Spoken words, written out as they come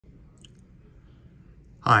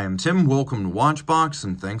Hi, I'm Tim. Welcome to Watchbox,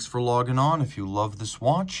 and thanks for logging on. If you love this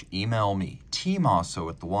watch, email me, Team Mosso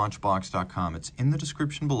at thewatchbox.com. It's in the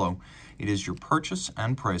description below. It is your purchase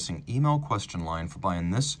and pricing email question line for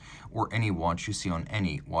buying this or any watch you see on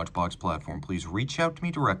any Watchbox platform. Please reach out to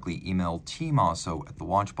me directly. Email tmosso at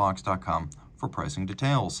thewatchbox.com for pricing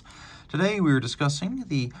details. Today we are discussing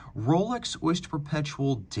the Rolex Oyster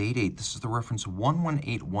Perpetual Day-Date. This is the reference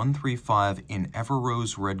 118135 in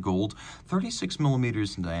Everose red gold, 36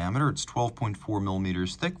 millimeters in diameter. It's 12.4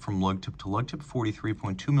 millimeters thick from lug tip to lug tip,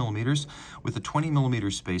 43.2 millimeters with a 20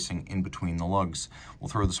 millimeter spacing in between the lugs. We'll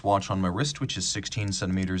throw this watch on my wrist, which is 16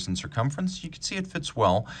 centimeters in circumference. You can see it fits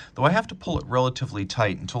well, though I have to pull it relatively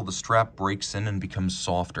tight until the strap breaks in and becomes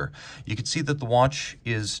softer. You can see that the watch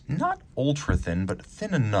is not ultra thin, but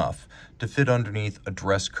thin enough to fit underneath a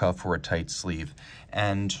dress cuff or a tight sleeve.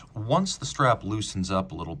 And once the strap loosens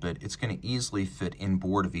up a little bit, it's going to easily fit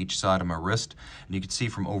inboard of each side of my wrist. And you can see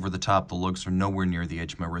from over the top, the lugs are nowhere near the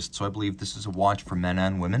edge of my wrist. So I believe this is a watch for men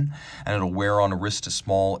and women, and it'll wear on a wrist as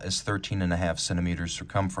small as 13.5 centimeters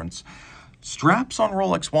circumference. Straps on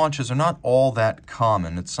Rolex watches are not all that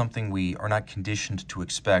common. It's something we are not conditioned to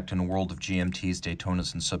expect in a world of GMTs,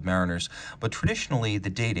 Daytonas, and Submariners. But traditionally, the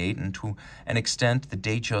Day-Date, and to an extent the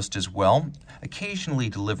Datejust as well, occasionally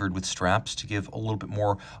delivered with straps to give a little bit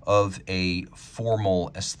more of a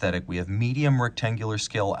formal aesthetic. We have medium rectangular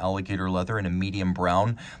scale alligator leather in a medium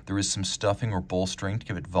brown. There is some stuffing or bolstering to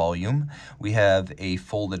give it volume. We have a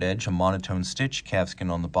folded edge, a monotone stitch, calfskin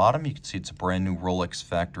on the bottom. You can see it's a brand new Rolex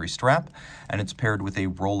factory strap, and it's paired with a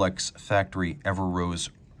Rolex factory Everose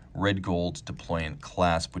red gold deployant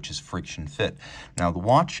clasp, which is friction fit. Now, the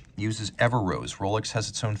watch uses Everose. Rolex has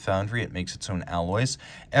its own foundry. It makes its own alloys.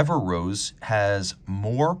 Everose has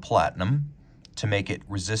more platinum to make it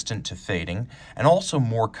resistant to fading, and also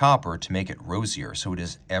more copper to make it rosier, so it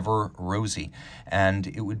is ever rosy. And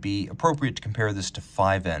it would be appropriate to compare this to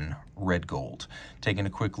 5N red gold. Taking a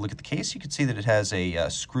quick look at the case, you can see that it has a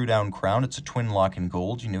screw-down crown. It's a twin lock in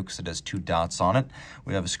gold, you know, because it has two dots on it.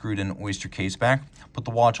 We have a screwed-in oyster case back. Put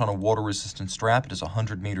the watch on a water-resistant strap. It is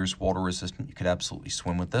 100 meters water-resistant. You could absolutely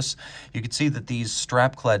swim with this. You can see that these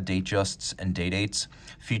strap-clad Datejusts and Day-Dates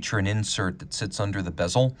feature an insert that sits under the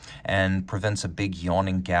bezel and prevents a big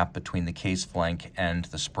yawning gap between the case flank and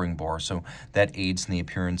the spring bar, so that aids in the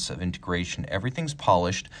appearance of integration. Everything's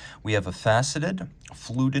polished. We have a faceted,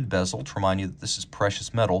 fluted bezel to remind you that this is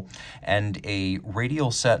precious metal, and a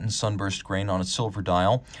radial satin sunburst grain on a silver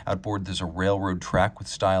dial. Outboard, there's a railroad track with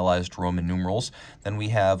stylized Roman numerals. Then we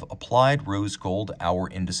have applied rose gold hour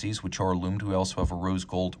indices, which are loomed. We also have a rose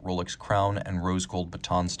gold Rolex crown and rose gold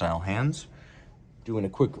baton style hands. Doing a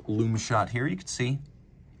quick lume shot here, you can see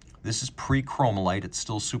this is pre-chromolite. It's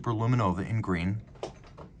still super luminova in green.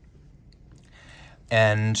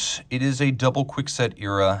 And it is a double quickset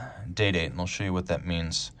era Day-Date, and I'll show you what that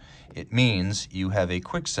means. It means you have a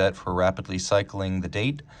quickset for rapidly cycling the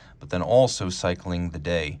date, but then also cycling the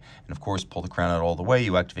day. And of course, pull the crown out all the way.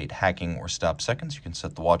 You activate hacking or stop seconds. You can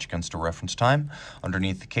set the watch against a reference time.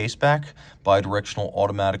 Underneath the case back, bidirectional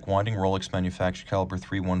automatic winding, Rolex manufactured caliber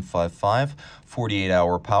 3155,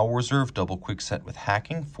 48-hour power reserve, double quickset with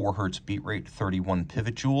hacking, 4 Hz beat rate, 31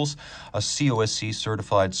 pivot jewels, a COSC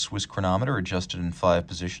certified Swiss chronometer adjusted in 5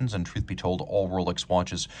 positions, and truth be told, all Rolex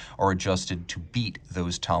watches are adjusted to beat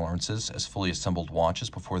those tolerances as fully assembled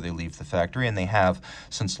watches before they leave the factory, and they have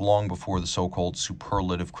since long before the so-called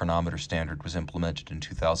superlative chronometer standard was implemented in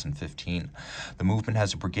 2015. The movement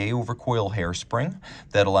has a Breguet over coil hairspring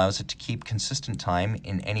that allows it to keep consistent time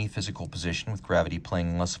in any physical position, with gravity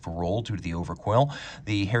playing less of a role due to the overcoil.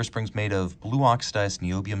 The hairspring's made of blue oxidized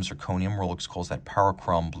niobium zirconium. Rolex calls that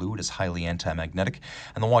parachrom blue. It is highly anti-magnetic,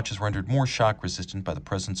 and the watch is rendered more shock resistant by the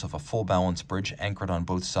presence of a full balance bridge anchored on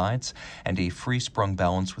both sides and a free sprung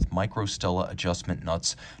balance with micro Stella adjustment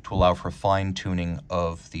nuts to allow for fine tuning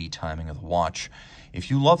of the timing of the watch. If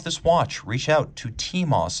you love this watch, reach out to Team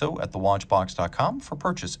Mosso at thewatchbox.com for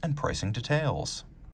purchase and pricing details.